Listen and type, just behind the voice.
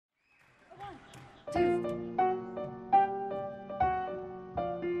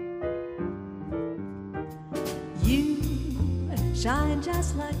shine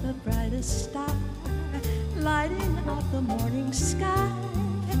just like the brightest star, lighting up the morning sky.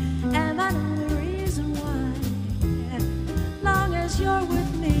 And I know the reason why. Long as you're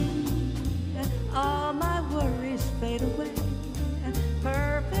with me, all my worries fade away.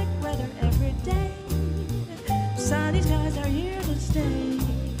 Perfect weather every day, sunny skies are here to stay.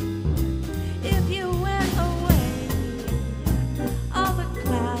 If you went away, all the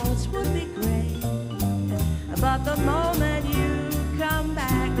clouds would be gray. But the moment you come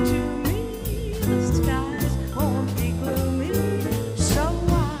back to me, the skies won't be gloomy. So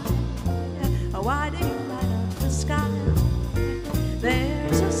why do you light up the sky?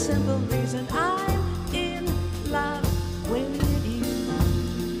 There's a simple reason, I'm in love with you.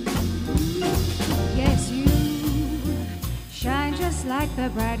 Yes, you shine just like the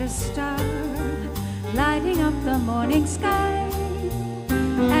brightest star, lighting up the morning sky.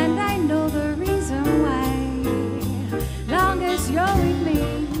 And I know the reason why. Long as you're with me,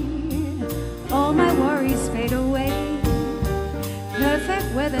 all my worries fade away.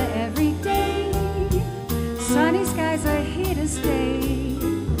 Perfect weather every day, sunny skies are here to stay.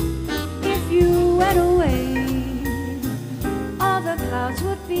 If you went away, all the clouds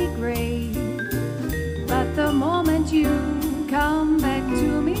would be gray. But the moment you come back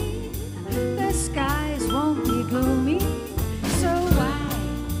to me, the skies won't be gloomy. So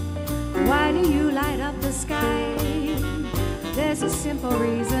why do you light up the sky? There's a simple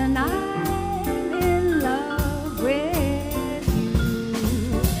reason, I'm in love with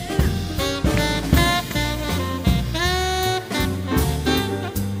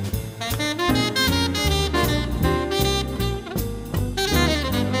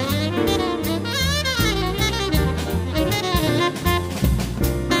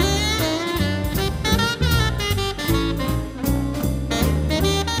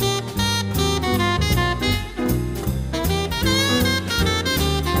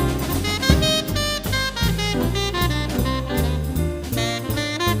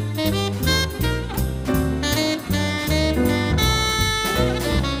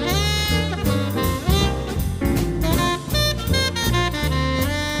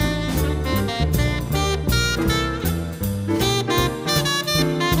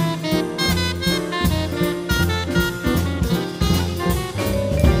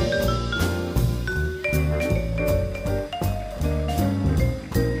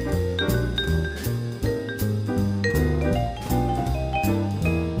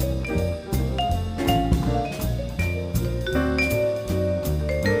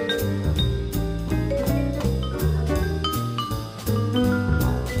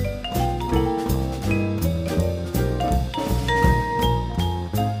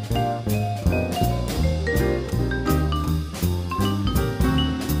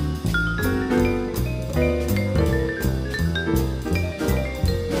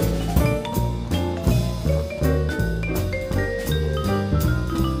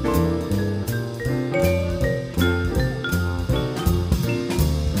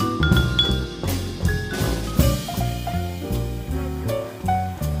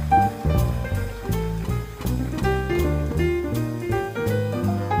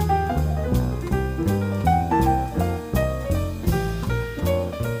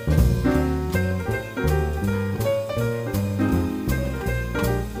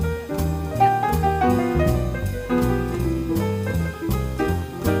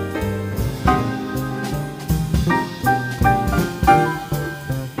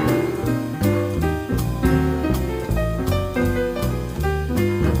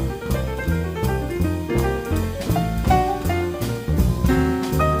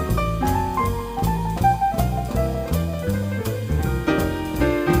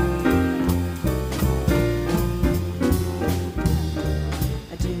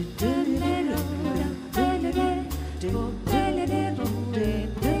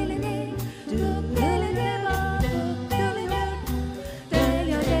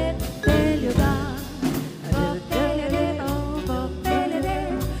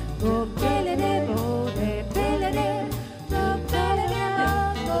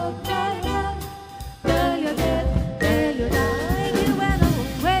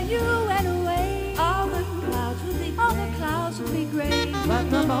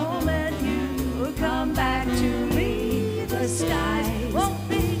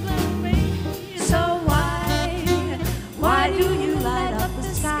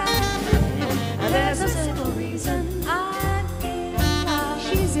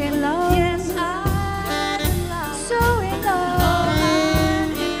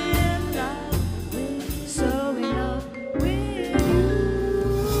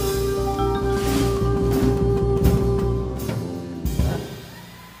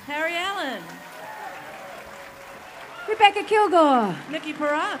Kilgore. Nicki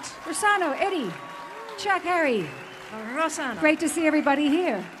Parrott. Rossano, Eddie. Chuck, Harry. Rossano. Great to see everybody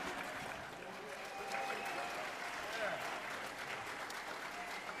here.